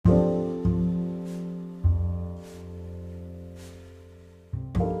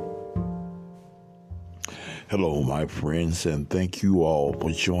Hello, my friends, and thank you all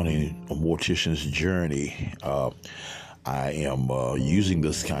for joining a Mortician's Journey. I am using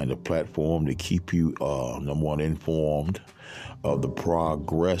this kind of platform to keep you, number one, informed of the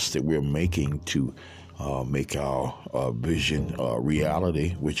progress that we're making to make our vision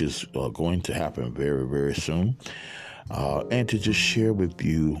reality, which is going to happen very, very soon. And to just share with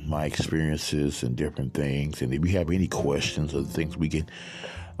you my experiences and different things. And if you have any questions or things we can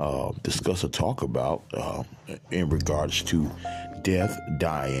discuss or talk about in regards to death,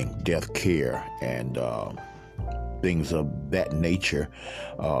 dying, death care, and things of that nature,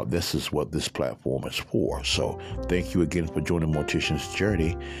 this is what this platform is for. So thank you again for joining Mortician's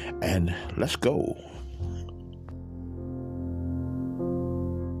Journey, and let's go.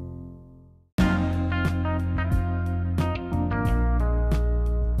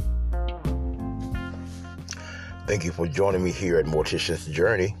 Thank you for joining me here at Mortician's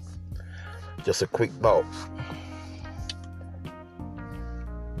Journey. Just a quick thought.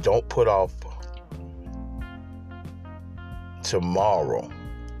 Don't put off tomorrow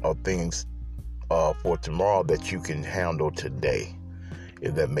or things for tomorrow that you can handle today,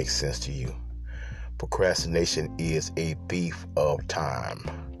 if that makes sense to you. Procrastination is a thief of time.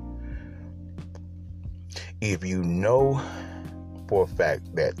 If you know for a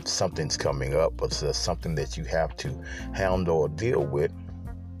fact that something's coming up or something that you have to handle or deal with,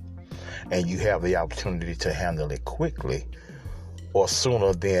 and you have the opportunity to handle it quickly or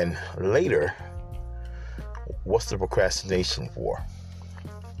sooner than later, what's the procrastination for?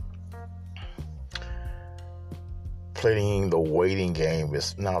 Playing the waiting game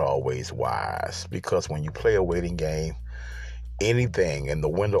is not always wise, because when you play a waiting game, anything, and the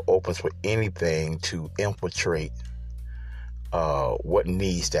window opens for anything to infiltrate what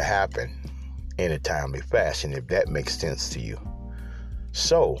needs to happen in a timely fashion, if that makes sense to you.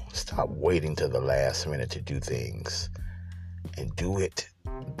 So stop waiting till the last minute to do things, and do it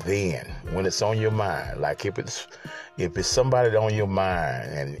then when it's on your mind. Like if it's somebody on your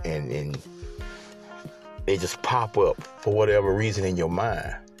mind and they just pop up for whatever reason in your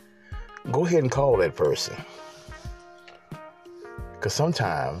mind, go ahead and call that person, because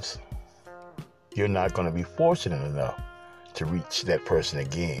sometimes you're not going to be fortunate enough to reach that person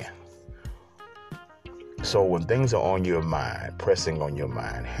again. So when things are on your mind, pressing on your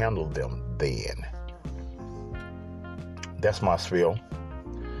mind, handle them then. That's my spiel.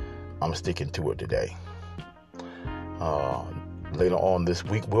 I'm sticking to it today. Later on this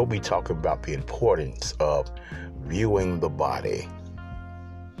week, we'll be talking about the importance of viewing the body.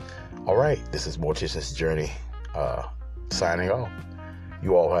 All right, this is Mortician's Journey signing off.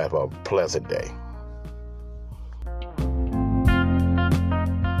 You all have a pleasant day.